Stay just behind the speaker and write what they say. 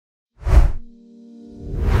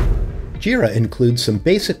Jira includes some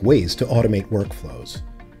basic ways to automate workflows.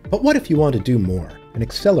 But what if you want to do more and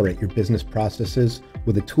accelerate your business processes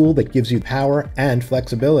with a tool that gives you power and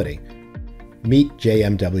flexibility? Meet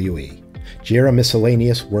JMWE, Jira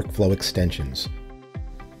Miscellaneous Workflow Extensions.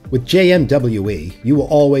 With JMWE, you will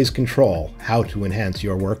always control how to enhance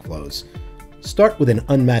your workflows. Start with an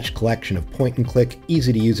unmatched collection of point-and-click,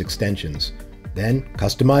 easy-to-use extensions. Then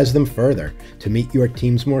customize them further to meet your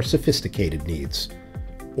team's more sophisticated needs.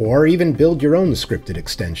 Or even build your own scripted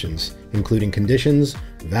extensions, including conditions,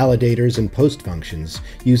 validators, and post functions,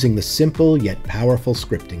 using the simple yet powerful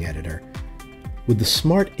scripting editor. With the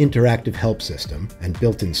smart interactive help system and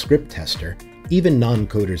built-in script tester, even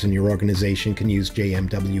non-coders in your organization can use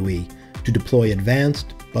JMWE to deploy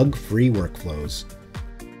advanced, bug-free workflows.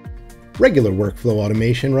 Regular workflow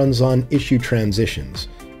automation runs on issue transitions.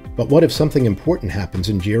 But what if something important happens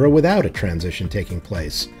in Jira without a transition taking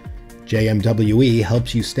place? JMWE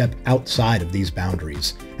helps you step outside of these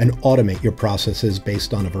boundaries and automate your processes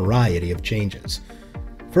based on a variety of changes.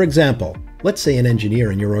 For example, let's say an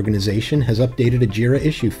engineer in your organization has updated a Jira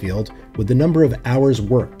issue field with the number of hours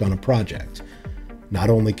worked on a project. Not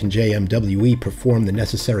only can JMWE perform the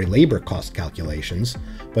necessary labor cost calculations,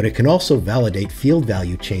 but it can also validate field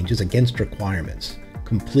value changes against requirements,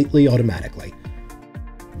 completely automatically.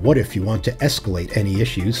 What if you want to escalate any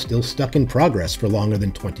issues still stuck in progress for longer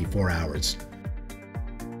than 24 hours?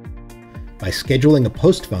 By scheduling a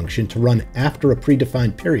post function to run after a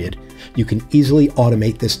predefined period, you can easily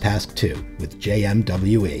automate this task too with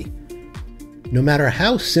JMWE. No matter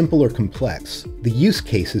how simple or complex, the use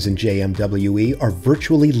cases in JMWE are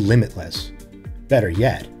virtually limitless. Better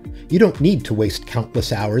yet, you don't need to waste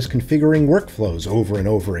countless hours configuring workflows over and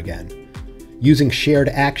over again. Using shared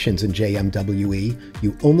actions in JMWE,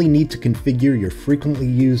 you only need to configure your frequently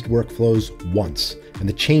used workflows once, and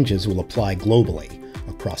the changes will apply globally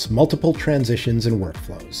across multiple transitions and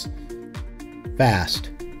workflows.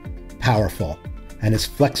 Fast, powerful, and as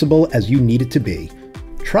flexible as you need it to be,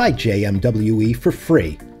 try JMWE for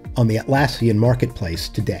free on the Atlassian Marketplace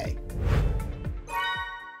today.